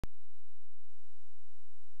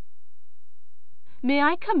May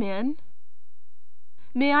I come in?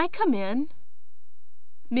 May I come in?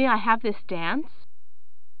 May I have this dance?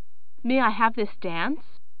 May I have this dance?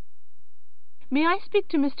 May I speak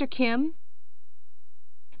to Mr. Kim?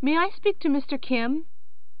 May I speak to Mr. Kim?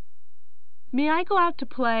 May I go out to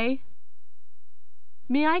play?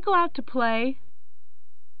 May I go out to play?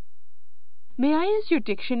 May I use your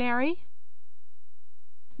dictionary?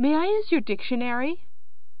 May I use your dictionary?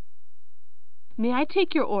 May I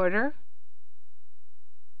take your order?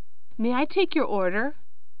 May I take your order?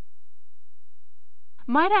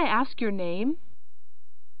 Might I ask your name?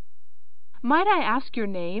 Might I ask your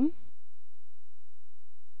name?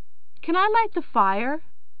 Can I light the fire?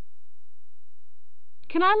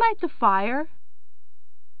 Can I light the fire?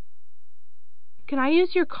 Can I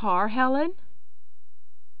use your car, Helen?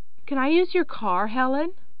 Can I use your car,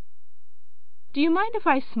 Helen? Do you mind if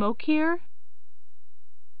I smoke here?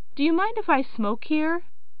 Do you mind if I smoke here?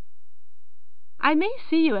 I may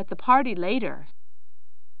see you at the party later.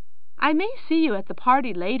 I may see you at the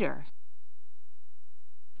party later.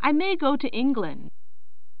 I may go to England.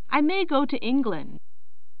 I may go to England.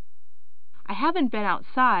 I haven't been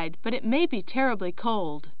outside, but it may be terribly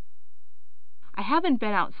cold. I haven't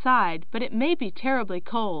been outside, but it may be terribly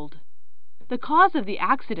cold. The cause of the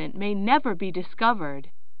accident may never be discovered.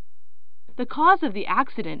 The cause of the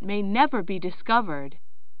accident may never be discovered.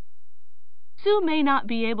 Sue may not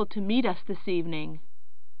be able to meet us this evening.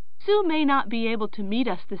 Sue may not be able to meet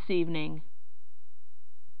us this evening.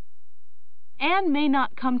 Anne may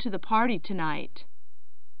not come to the party tonight.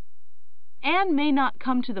 Anne may not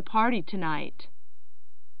come to the party tonight.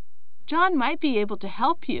 John might be able to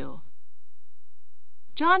help you.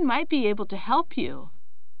 John might be able to help you.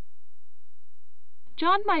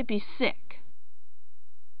 John might be sick.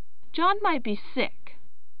 John might be sick.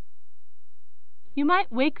 You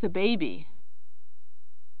might wake the baby.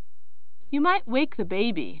 You might wake the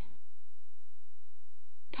baby.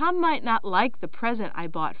 Tom might not like the present I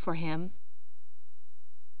bought for him.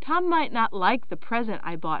 Tom might not like the present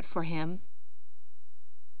I bought for him.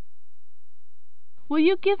 Will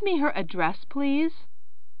you give me her address, please?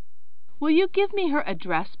 Will you give me her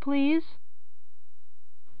address, please?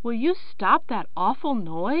 Will you stop that awful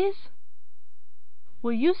noise?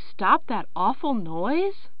 Will you stop that awful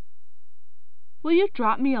noise? Will you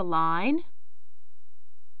drop me a line?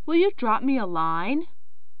 Will you drop me a line?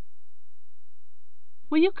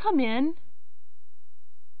 Will you come in?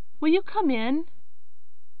 Will you come in?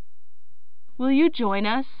 Will you join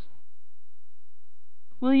us?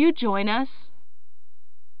 Will you join us?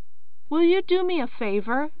 Will you do me a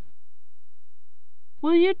favor?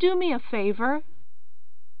 Will you do me a favor?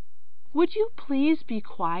 Would you please be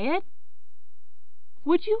quiet?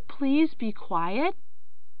 Would you please be quiet?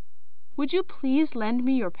 Would you please lend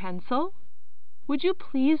me your pencil? Would you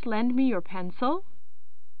please lend me your pencil?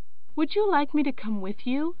 Would you like me to come with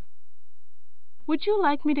you? Would you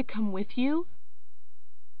like me to come with you?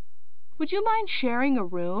 Would you mind sharing a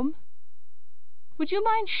room? Would you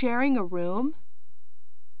mind sharing a room?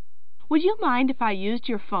 Would you mind if I used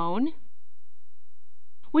your phone?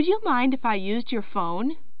 Would you mind if I used your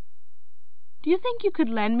phone? Do you think you could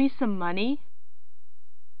lend me some money?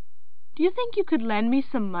 Do you think you could lend me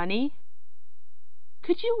some money?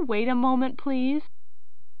 Could you wait a moment, please?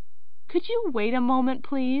 Could you wait a moment,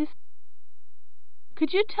 please?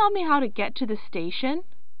 Could you tell me how to get to the station?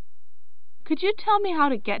 Could you tell me how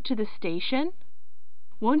to get to the station?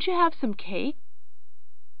 Won't you have some cake?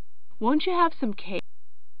 Won't you have some cake?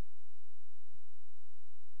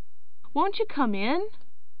 Won't you come in?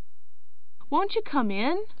 Won't you come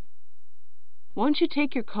in? Won't you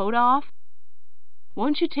take your coat off?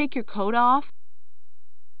 Won't you take your coat off?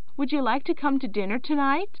 Would you like to come to dinner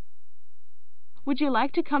tonight? Would you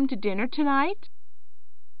like to come to dinner tonight?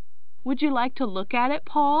 Would you like to look at it,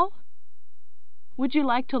 Paul? Would you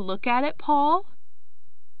like to look at it, Paul?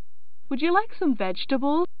 Would you like some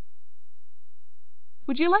vegetables?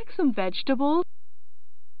 Would you like some vegetables?